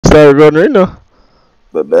start recording right now.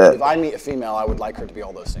 If I meet a female, I would like her to be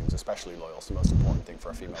all those things, especially loyal. It's the most important thing for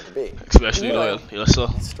a female to be. Especially loyal, yes sir.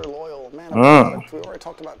 Mr. Loyal, man. We already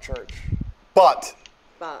talked about church. But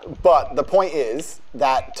the point is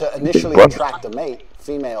that to initially attract a mate,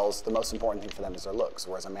 females, the most important thing for them is their looks,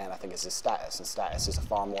 whereas a man, I think, is his status, and status is a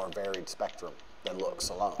far more varied spectrum than looks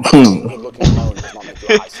alone. Good looking alone does not make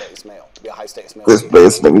you a high status male. To be a high status male, this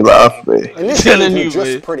base make me laugh, man. initially, if you're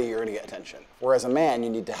just pretty, you're gonna get attention. Whereas a man, you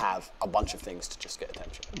need to have a bunch of things to just get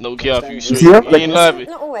attention. No cap, you Yeah, sure? like- Ain't lying.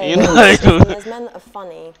 Not always. Ain't lying. There's men that are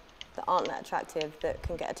funny, that aren't that attractive, that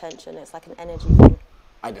can get attention. It's like an energy thing.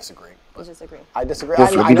 I disagree. You disagree? I disagree. Yes,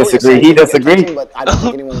 I he know what you're disagree. saying, He you get disagree. attention, but I don't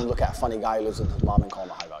think anyone would look at a funny guy who lives with his mom and call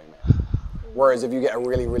him a high value man. Whereas if you get a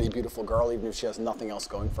really, really beautiful girl, even if she has nothing else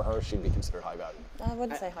going for her, she'd be considered high value. I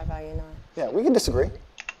wouldn't say high value, no. Yeah, we can disagree.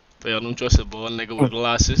 But I don't trust a boy nigga with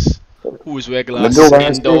glasses. Who's wear Nigga glasses? wearing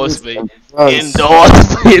Indoors, glasses. babe. Yes.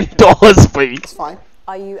 Indoors, babe. It's fine.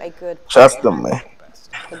 Are you a good Trust them, man.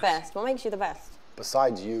 The best. What makes you the best?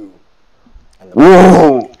 Besides you and the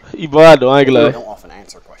Whoa. He bad though, I ain't I gonna lie. don't often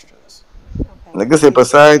answer questions. Okay. Nigga say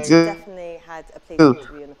besides you. Definitely had a pleasing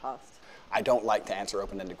interview in the past. I don't like to answer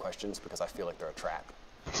open-ended questions because I feel like they're a trap.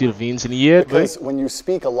 See the veins in the ear, babe? Because when you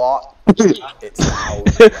speak a lot, it's how you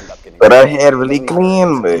end up getting. But her head really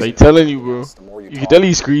clean, man. They telling you, bro. The more You talk, can tell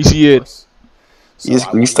he's greasy head. So He's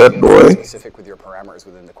I greased want that you to be boy. specific with your parameters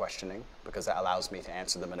within the questioning because that allows me to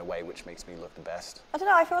answer them in a way which makes me look the best. I don't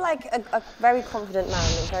know, I feel like a very confident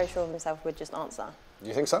man and very sure of himself would just answer. Do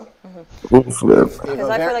you think so? Ooh, flip. Because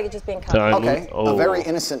I feel like you're just being Time. calm. Okay, Oh. a very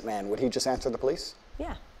innocent man, would he just answer the police?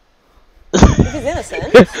 Yeah. If he's innocent.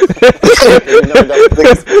 You never know.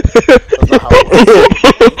 That's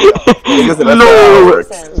not how it works.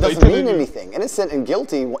 No. It doesn't mean anything. Innocent and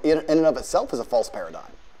guilty in and of itself is a false paradigm.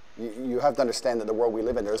 You have to understand that the world we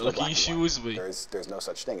live in, there's no Look, black he and white. shoes, babe. There's no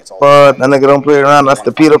such thing. It's all But that nigga don't play around. That's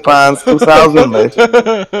the Peter Pan's 2000,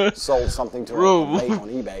 man. sold something to Bro. a mate on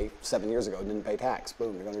eBay 7 years ago, didn't pay tax.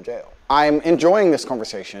 Boom, you're going to jail. I'm enjoying this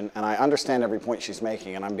conversation, and I understand every point she's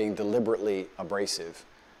making, and I'm being deliberately abrasive.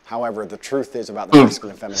 However, the truth is about the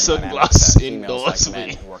masculine and feminine Sunglasses dynamics that females indoors, like men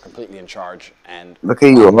me. who are completely in charge and Look at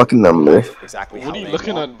you looking them, man. exactly What how are you they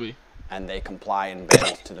looking want, at, babe? and they comply and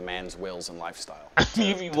bend to the man's wills and lifestyle.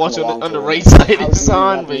 You be Come watching along on to the a right woman. side How of do the you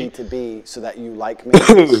sun, want me babe. to be so that you like me?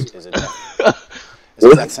 Is it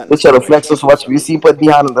They try to flex us, watch me. You see, put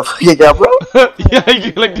behind the fucking guy, bro. Yeah,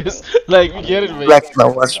 you like this. Like, we get it, babe. Flex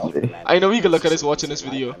now, watch me. I know you can look at us watching this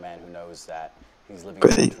video. A man who knows that he's living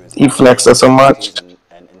But true to his he flexed us so much.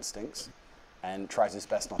 and instincts, and tries his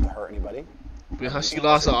best not to hurt anybody. Because she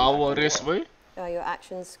lost an hour race, boy. Are your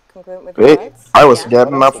actions congruent with your Wait, words? I was Yeah.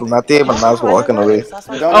 getting up from that table and I was walking away. That's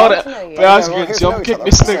why Don't- I'm Oh, getting that. to know you. But I was Yeah, well, gonna here's jump another kick color.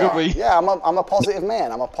 this nigga, boy. Yeah, I'm a positive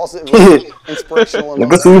man. I'm a positive, inspirational. and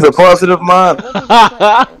Nigga, he's a positive man.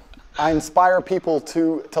 I inspire people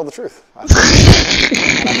to tell the truth. I think.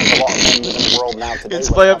 And I think a lot of men live in a world now today. where they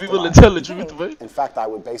Inspire have people to lie. tell the truth, boy. In fact, I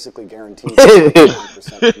would basically guarantee that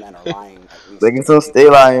 90% of men are lying at least. Nigga, so stay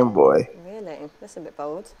lying, boy. Really? That's a bit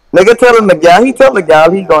bold. Nigga telling the gal, he tell the gal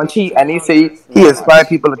he gonna cheat and he say he inspire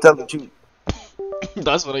people to tell the truth.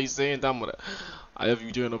 That's what I saying, damn it. I have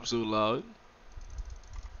you turn up so loud.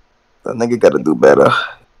 That nigga gotta do better.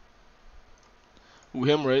 Who,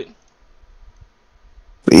 him, right?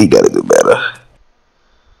 He gotta do better.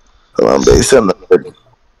 Hold on, babe. Send the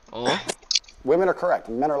Oh? Women are correct.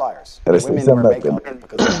 Men are liars. Gotta say Women something wear like that. makeup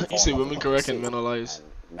because men fall You say in love women with correct what and they men are see, liars.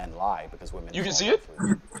 and men lie because women. You can fall see in it? love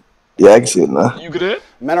with Yeah, I can see it now. You get it?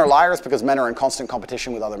 Men are liars because men are in constant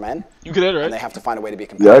competition with other men, You get it, and they right? have to find a way to be Yeah,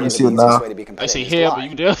 I competitive. can see it and the easiest now. way to be I competitive say is to here, lie. but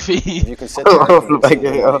you there, If fee. you can sit there and convince Like, a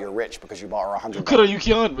woman yeah. that you're rich because you bought her a $100 Coulda, you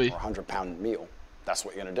can't, be. or £100 meal, that's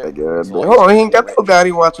what you're gonna do. Like, As long hold as on, he you're ain't got rich, no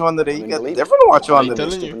Gotti watch on today. He women got believe different it. watch on I'm Women are today.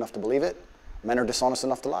 telling stupid you. enough to believe it. Men are dishonest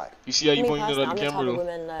enough to lie. You see how you Me pointed personally, at I'm the the type camera, of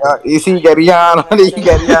though? woman You see, you got Rihanna on it, you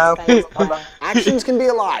got Rihanna. Actions can be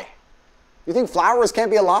a lie. You think flowers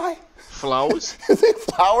can't be a lie? Flowers? You think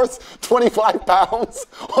flowers, 25 pounds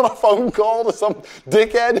on a phone call to some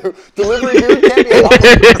dickhead who delivery dude can't be a lie?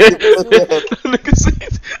 Nigga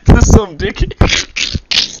said to some dickhead.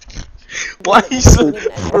 Why he so...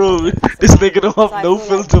 Bro, this nigga don't have no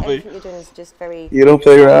filter, mate. Everything you're doing is just very... You don't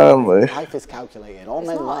play around, man. Life is calculated. All It's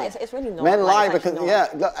men not. lie. It's really not. Men Like, lie it's because, actually yeah,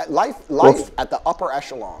 not. life at the upper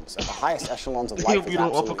echelons, at the highest echelons of life Hope is you don't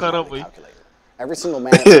absolutely uppercut up, highly mate. calculated. Every single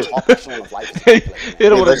man at the top echelon of life is calculated.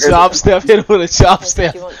 Hit him with a chop step, hit him with a chop Do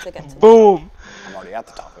step. you want to get to Boom. I'm already at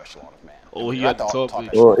the top echelon of man. Oh, he You're at the top, mate.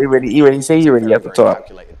 Oh, he ready say he ready Very, at the very top.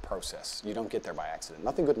 calculated process. You don't get there by accident.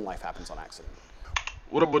 Nothing good in life happens on accident.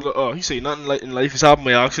 What about the, he say nothing in life is happening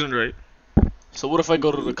by accident, right? So what if I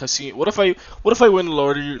go to the casino? What if I win the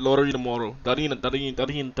lottery tomorrow? That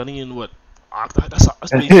ain't what? That's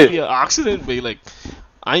basically an accident, babe. Like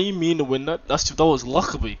I ain't mean to win that. That was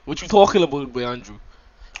luck, babe. What you talking about, babe, Andrew?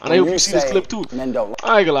 And I hope you see this clip too. Men don't.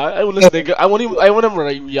 I ain't gonna lie. I would listen, nigga. I want him to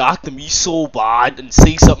like, react to me so bad and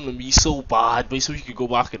say something to me so bad, babe, so he could go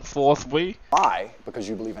back and forth, babe. Lie because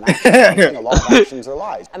you believe in actions. I'm saying a lot of actions are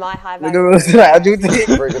lies. Am I high I value? do think.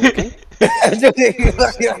 Very good looking. I do think.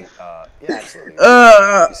 Yeah, absolutely.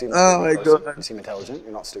 You seem Oh my god. You seem intelligent.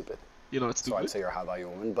 You're not stupid. You know, it's So I'd stupid. say you're a high value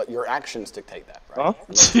woman, but your actions dictate that, right? Huh?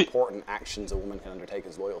 The most important actions a woman can undertake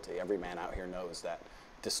is loyalty. Every man out here knows that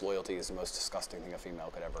disloyalty is the most disgusting thing a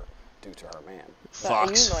female could ever do to her man.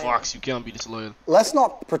 Fox, you can't be disloyal. Let's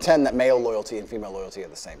not pretend that male loyalty and female loyalty are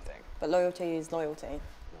the same thing. But loyalty is loyalty.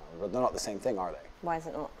 No, but they're not the same thing, are they? Why is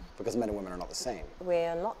it not? Because men and women are not the same. We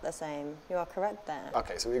are not the same. You are correct there.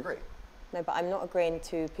 Okay, so we agree. No, but I'm not agreeing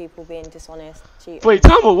to people being dishonest, cheating. Wait,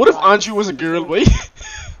 Tama, what if Andrew was a girl, wait?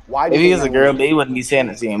 Why do If you he was a think girl, men they wouldn't be saying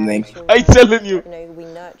the same thing. I telling you. You know, we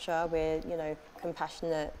nurture, we're, you know,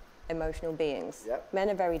 compassionate, emotional beings. Yep. Men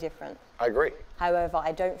are very different. I agree. However,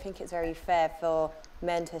 I don't think it's very fair for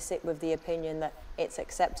men to sit with the opinion that it's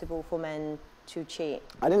acceptable for men to cheat.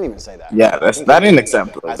 I didn't even say that. Yeah, that's not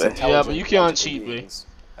unacceptable. As But intelligent, Yeah, but you can't logical cheat, babe. beings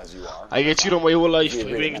As you are. I get cheated on my whole life. We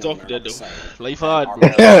We agree ain't that men talking and that women are not though. the Life same. hard, Our bro.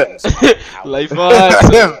 parents, our Life outlook,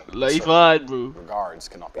 hard. certain Life hard, bro. regards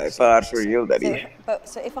cannot be I the fought same. for you, daddy.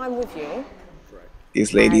 So if I'm with you,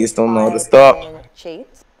 These ladies and don't know I how to stop. cheat.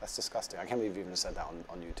 That's disgusting. I can't believe you even said that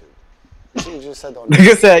on YouTube. You see, you just said that on Nigga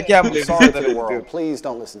YouTube. said I can't I'm believe sorry you to said the that. world. Please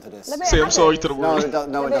don't listen to this. No, but Say it I'm sorry to the happens. world.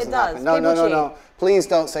 No, it but it doesn't does. happen. No, People no. Please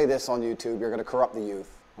don't say this on YouTube. You're going to corrupt the youth.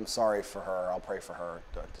 I'm sorry for her. I'll pray for her.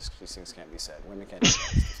 These things can't be said. Women can't do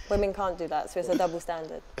that. Women can't do that, so it's a double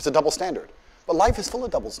standard. It's a double standard. But life is full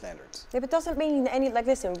of double standards. Yeah, but it doesn't mean any, like,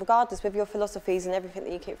 listen, regardless with your philosophies and everything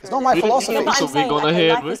that you keep It's not my philosophy. No, but So I'm we saying, gonna okay,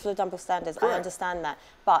 head life with- is full of double standards. I understand that.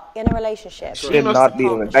 But in a relationship, Should not be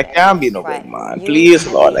with that can't be no right, good man. you Please,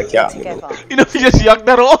 and Lord, me that can't be no together. You know, you just yuck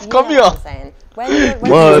that off. You Come know here. what I'm saying? When you're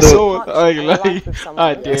What? So, partnership I and ain't life lying. with I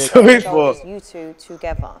someone, did. So the it's goal is for- you two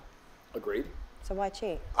together. Agreed. So why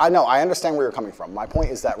cheat? I know. I understand where you're coming from. My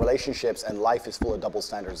point is that relationships and life is full of double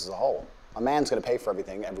standards as a whole. A man's going to pay for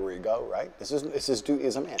everything everywhere you go, right? This is his duty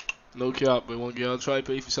as a man. No cap, but one girl tried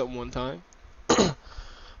to pay for something one time.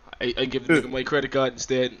 I give the nigga my credit card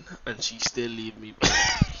instead, and she still leave me.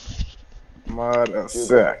 Mother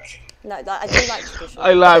sick. No, I do like tradition.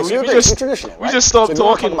 I lie. Okay, so you're traditional, right? we just stopped so if you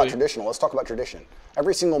wanna talking. talk about Like, traditional. Let's talk about tradition.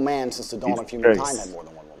 Every single man since the dawn of Jesus humankind Christ. had more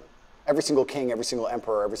than one woman. Every single king, every single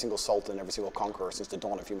emperor, every single sultan, every single conqueror since the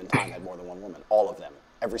dawn of humankind had more than one woman. All of them.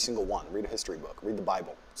 Every single one. Read a history book. Read the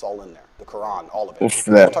Bible. It's all in there. The Quran, all of it. Oof,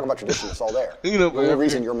 We don't that- talk about tradition. It's all there. You know, the only but-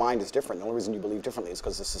 reason your mind is different, the only reason you believe differently is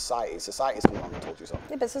because of society. Society's come along and told you so.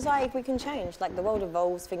 Yeah, but society, we can change. Like, the world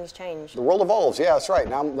evolves, things change. The world evolves. Yeah, that's right.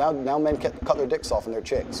 Now men cut their dicks off and their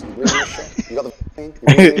chicks. You reading this shit? You got the vaccine?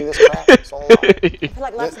 You reading this crap? It's all out. I feel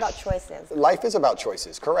like life's about choices. Life is about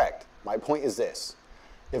choices, correct. My point is this.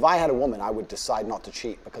 If I had a woman, I would decide not to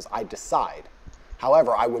cheat because I decide.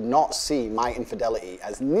 However, I would not see my infidelity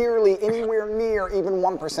as nearly anywhere near even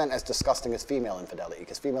 1% as disgusting as female infidelity,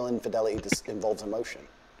 because female infidelity involves emotion.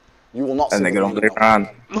 You will not And see they the get man on you their don't hand.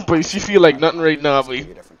 like. but if you feel like nothing right now, It's gonna boy.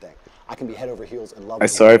 be a different thing. I can be head over heels in love I'm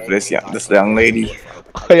with sorry her, for this, yeah, die this for her, young lady. do it for her,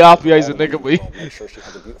 protect her, I happy do as a all the nigga, money in the boy. world, make sure she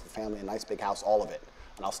has a beautiful family, a nice big house, all of it.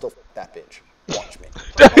 And I'll still f that bitch. Watch me.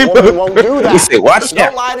 A woman won't do that. You say, watch Don't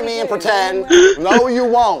that. lie to me and pretend. No, you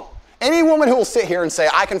won't. Any woman who will sit here and say,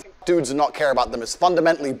 I can f dudes and not care about them is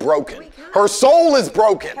fundamentally broken. Her soul is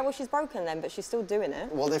broken. Okay, well, she's broken then, but she's still doing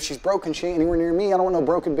it. Well, if she's broken, she ain't anywhere near me. I don't want no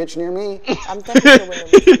broken bitch near me. I'm definitely a woman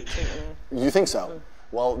with cheating. You think so?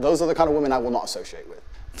 Well, those are the kind of women I will not associate with.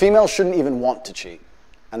 Females shouldn't even want to cheat.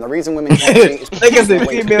 And the reason women can't cheat is because Niggas say there's no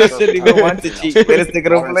way to females preserve shouldn't even paternity. want to cheat. They just think it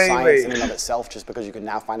don't Modern play, science in babe. and of itself, just because you can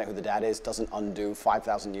now find out who the dad is, doesn't undo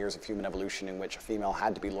 5,000 years of human evolution in which a female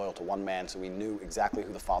had to be loyal to one man, so we knew exactly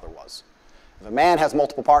who the father was. If a man has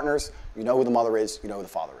multiple partners, you know who the mother is, you know who the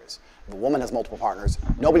father is. If a woman has multiple partners,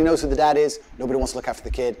 nobody knows who the dad is, nobody wants to look after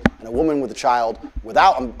the kid, and a woman with a child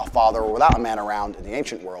without a father or without a man around in the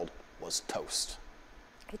ancient world was toast.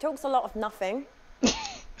 He talks a lot of nothing.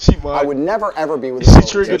 She I might. would never ever be with Is a she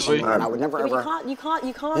triggered, Egyptian babe? man. I would never Yeah, but ever. you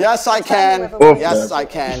can't. Yes, I tell can. me whether women- Yes, I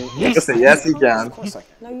can. Nigga say, yes, you can. Of course I can.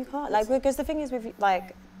 No, you can't. Like, because the thing is with,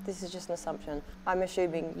 like, this is just an assumption. I'm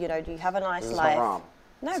assuming, you know, you have a nice This is life. haram.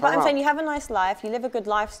 No, It's but I'm haram. saying you have a nice life, you live a good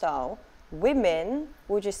lifestyle. Women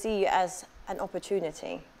will just see you as an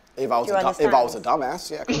opportunity. If I was Do you if I was a understand? dumbass,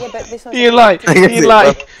 yeah. Yeah, but this one's He ain't lie. Nigga He say, ain't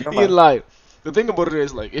lie. come He ain't on. lie. The thing about it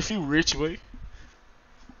is, like, if you rich, boy,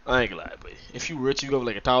 I ain't gonna lie, boy. If you rich, you have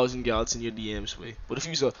like 1,000 gals in your DMs, boy. But if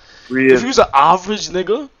you's Real. an average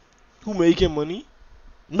nigga who making money,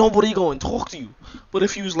 nobody gonna talk to you. But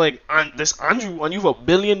if you was like this Andrew and you have $1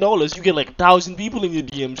 billion, you get like 1,000 people in your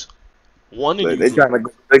DMs. One in Like, you. they trying to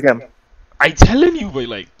go big him. I telling you, boy,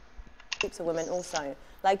 like. Groups of women also.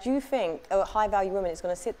 Like, do you think a high-value woman is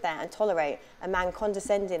going to sit there and tolerate a man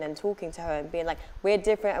condescending and talking to her and being like, we're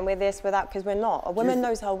different and we're this, we're that, because we're not? A woman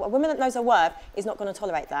that knows her worth is not going to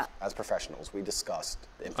tolerate that. As professionals, we discussed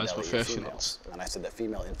infidelity of females, and I said that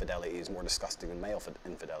female infidelity is more disgusting than male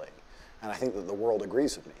infidelity. And I think that the world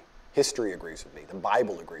agrees with me. History agrees with me. The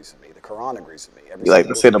Bible agrees with me. The Quran agrees with me. You like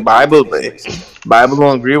to say the Bible, babe. Bible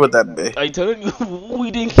don't agree with that, babe. I telling you, we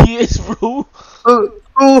think he is, bro.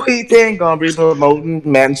 Who he think gonna be promoting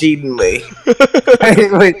man cheating, babe?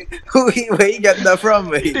 Who he get that from,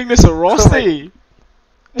 babe? You think this a Rosti?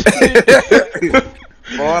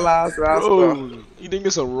 All ass rascal. You think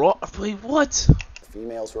it's a Wait, what?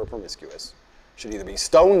 Females who are promiscuous should either be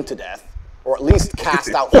stoned to death or at least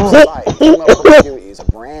cast out from society. Female promiscuity is a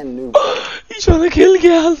brand new. He's trying to kill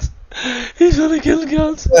girls. He's trying to kill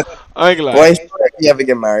girls. I ain't gonna lie. Why you ever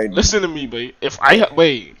get married? Listen to me, babe. If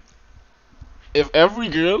every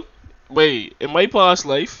girl, in my past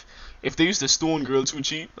life, if they used to stone girls who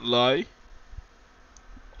cheat and lie,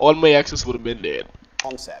 all my exes would have been dead.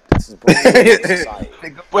 Concept. This is brand new to society.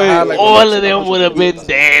 All of them would have been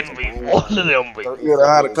dead, babe. All of them, babe. You would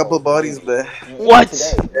have had a couple bodies, but what?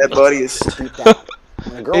 Dead bodies. In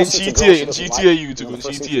GTA, you too. In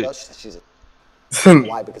GTA.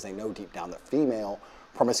 Why? Because they know deep down that female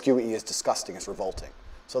promiscuity is disgusting, it's revolting.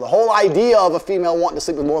 So the whole idea of a female wanting to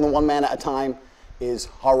sleep with more than one man at a time is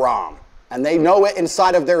haram. And they know it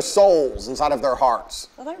inside of their souls, inside of their hearts.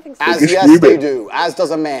 I don't think so. Yes, they do. As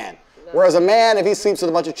does a man. No. Whereas a man, if he sleeps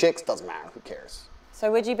with a bunch of chicks, doesn't matter. Who cares? So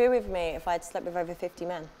would you be with me if I'd slept with over 50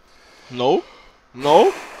 men? No.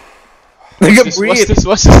 No. Nigga, Watch this.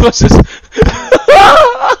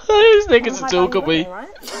 This nigga's a joker, babe. Right?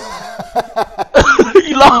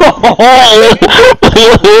 You laugh.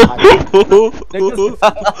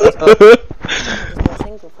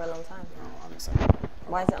 Single for a long time.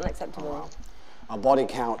 Why is it unacceptable? A body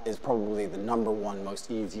count is probably the #1 most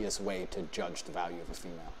easiest way to judge the value of a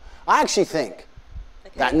female. I actually think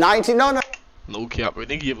that No cap, I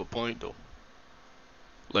think you have a point though.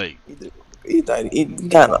 Like, he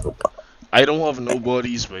kind of. I don't have no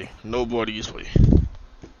bodies, way. No bodies, way.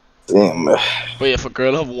 Damn, man. But if a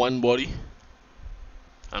girl have one body,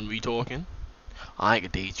 and we talking, I ain't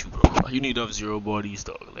gonna date you, bro. You need to have 0 bodies,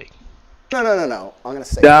 dog. Like. No. I'm gonna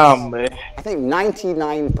say damn, this. Man. I think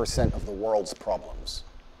 99% of the world's problems,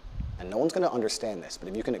 and no one's gonna understand this, but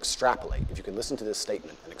if you can extrapolate, if you can listen to this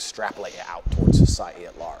statement and extrapolate it out towards society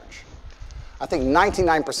at large, I think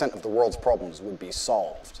 99% of the world's problems would be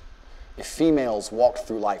solved if females walked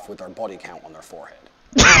through life with their body count on their forehead.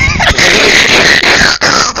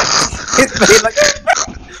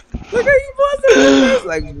 Look at you, boss.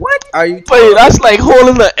 Like, what are you Wait, that's like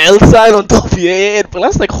holding the L sign on top of your head, but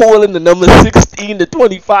that's like holding the number 16 to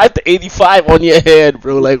 25 to 85 on your head,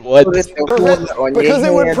 bro. Like, what? Because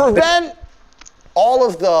it would prevent all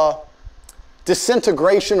of the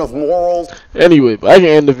disintegration of morals. Anyway, but I can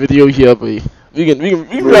end the video here, but we can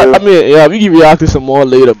react to some more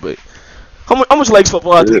later, but how much likes for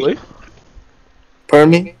part 2, boy? Pardon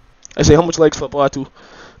me? I say how much likes for part 2?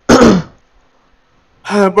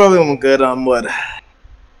 Probably I'm good on what?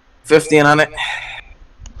 1,500.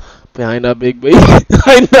 But I ain't that big, baby.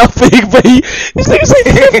 I ain't that big, baby. This nigga say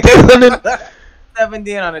 1,500.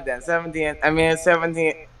 1,700 then.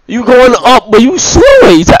 17. You going up, but you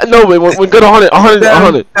slow. No, wait. When good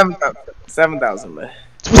 100. 7,000, man.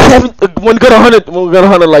 When got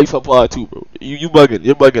 100 likes for part 2, bro. You bugging.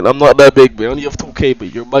 You're bugging. I'm not that big, babe. I only have 2K,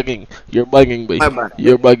 but you're bugging, babe.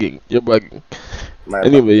 You're bugging.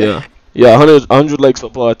 Anyway, yeah. Yeah, 100 likes for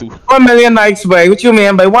part 2. 1 million likes, boy. What you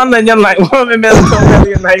mean by 1 million likes? 1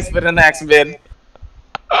 million likes for the next vid. Play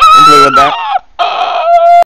with that.